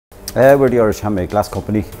We're the Irish Handmade Glass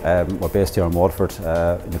company. We're based here in Waterford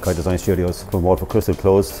in the Kai Design Studios. When Waterford Crystal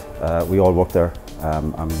closed, we all worked there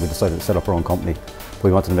and we decided to set up our own company.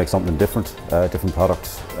 We wanted to make something different, different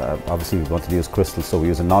products. Obviously we wanted to use crystal, so we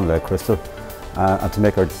use a non-lead crystal. And to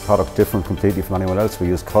make our product different completely from anyone else, we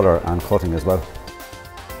use colour and cutting as well.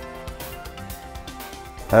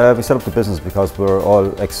 We set up the business because we're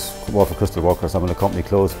all ex-Waterford Crystal workers, and when the company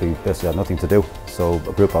closed we basically had nothing to do. So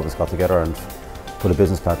a group of us got together and put a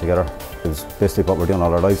business plan together. It was basically what we're doing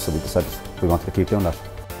all our lives, so we decided we wanted to keep doing that.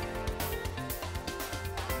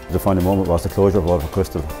 The defining moment was the closure of Waterford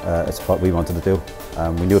Crystal. It's what we wanted to do.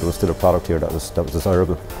 We knew there was still a product here that was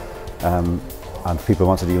desirable, and people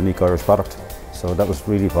wanted a unique Irish product. So that was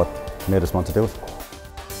really what made us want to do it.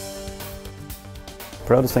 The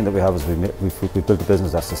proudest thing that we have is we've built a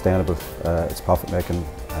business that's sustainable. It's profit making.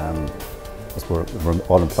 We're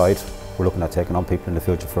all employed. We're looking at taking on people in the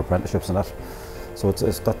future for apprenticeships and that. So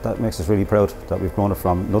that makes us really proud that we've grown it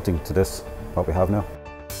from nothing to this, what we have now.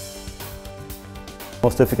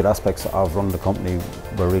 Most difficult aspects of running the company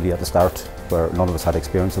were really at the start, where none of us had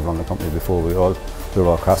experience of running the company before. We were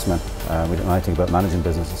all craftsmen. We didn't know anything about managing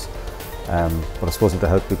businesses. But I suppose with the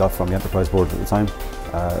help we got from the enterprise board at the time,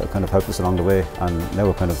 it kind of helped us along the way, and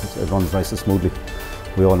now it runs nice and smoothly.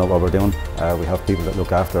 We all know what we're doing. We have people that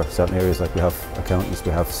look after certain areas, like we have accountants,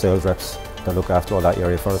 we have sales reps that look after all that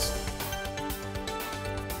area for us.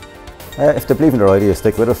 If they believe in their idea,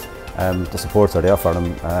 stick with it. The supports are there for them.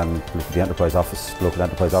 Look at the enterprise office, local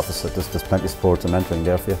enterprise office, there's plenty of support and mentoring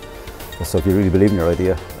there for you. So if you really believe in your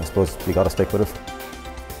idea, I suppose you got to stick with it.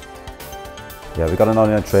 Yeah, we got an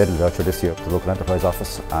online trade-in voucher this year at the local enterprise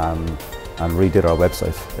office and redid our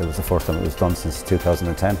website. It was the first time it was done since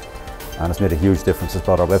 2010, and it's made a huge difference. It's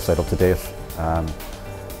brought our website up to date,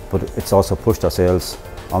 but it's also pushed our sales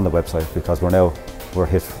on the website because we're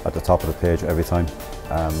hit at the top of the page every time.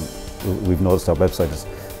 We've noticed our website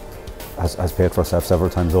has paid for itself several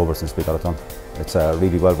times over since we got it done. It's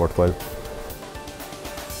really well worthwhile.